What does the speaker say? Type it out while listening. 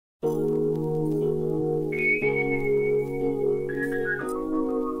That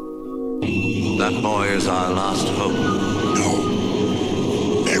boy is our last hope.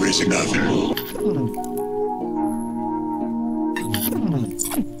 No, there is another.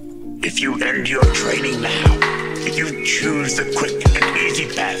 If you end your training now, if you choose the quick and easy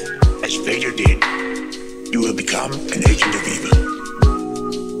path, as Vader did, you will become an agent of evil.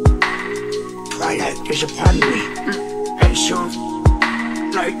 Twilight is upon me, and soon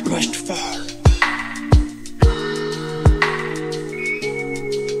night must fall.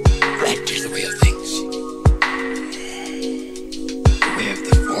 That is the way of things. The way of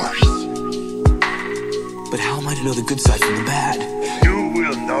the Force. But how am I to know the good side from the bad? You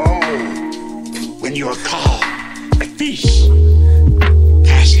will know when you are calm, at peace,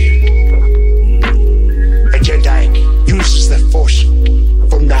 passive. A Jedi uses the Force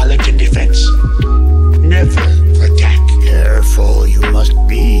for knowledge and defense, never for attack. Careful you must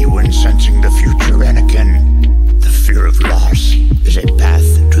be when sensing the future, Anakin. The fear of loss is a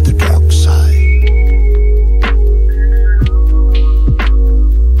path to the dark side.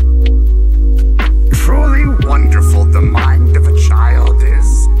 Truly wonderful the mind of a child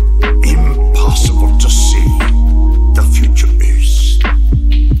is. Impossible to see the future is.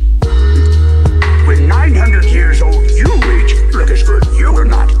 When 900 years old you reach, look as good you are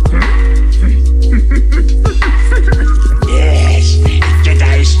not. Yes,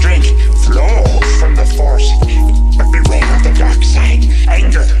 Jedi strength flows from the Force. But beware of the dark side.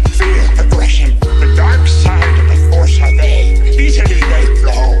 Anger, fear, aggression. The dark side of the Force are they. Easily they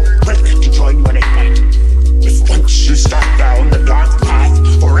flow, quick to join you in a fight. If once you start down the dark path,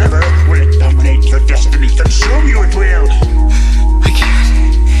 forever will it dominate your destiny. Consume you it will. I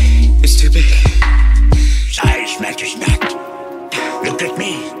can't. It's too big. Size matters not. Look at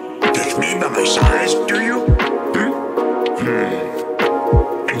me. Judge me by my size, do you?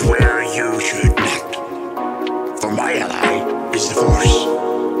 And where you should not. For my ally is the Force.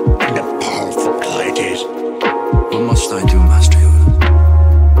 And a powerful ally it is. What must I do, Master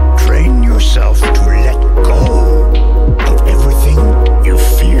Yoda? Train yourself to let go of everything you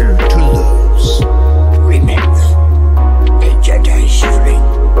fear to lose. Remember, a Jedi strength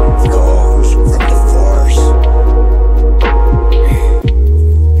flows from the Force.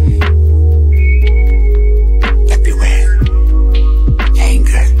 But beware.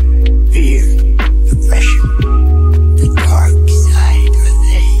 Anger, fear, aggression. The dark side are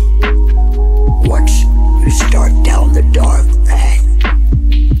they. Once you start down the dark path,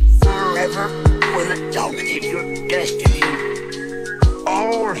 forever will it dominate your destiny.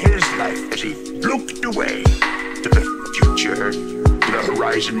 All his life as he looked away to the future, to the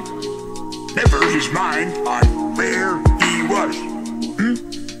horizon, never his mind on where he was,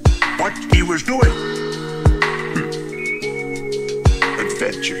 what he was doing.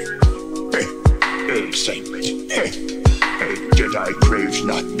 Adventure, excitement. A Jedi craves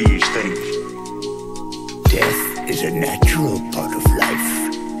not these things. Death is a natural part of life.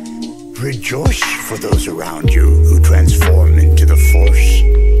 Rejoice for those around you who transform into the Force.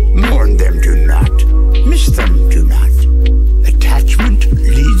 Mourn them, do not. Miss them, do not. Attachment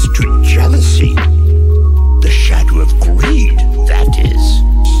leads to jealousy. The shadow of greed, that is.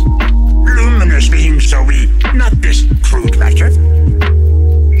 Luminous beings are we, not this crude matter.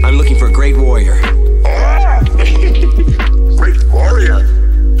 I'm looking for a great warrior. Oh, great warrior.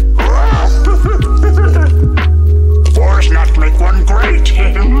 Force not make one great.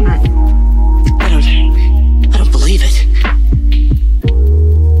 I don't believe it.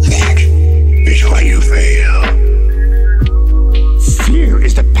 That is why you fail. Fear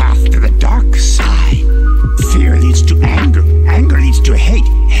is the path to the dark side. Fear leads to anger. Anger leads to hate.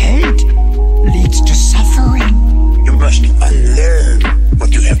 Hate leads to suffering. You must unlearn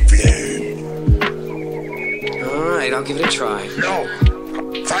what you have learned. Alright, I'll give it a try. No,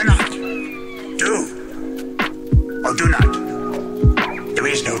 try not. Do or do not. There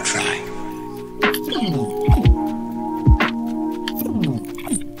is no try.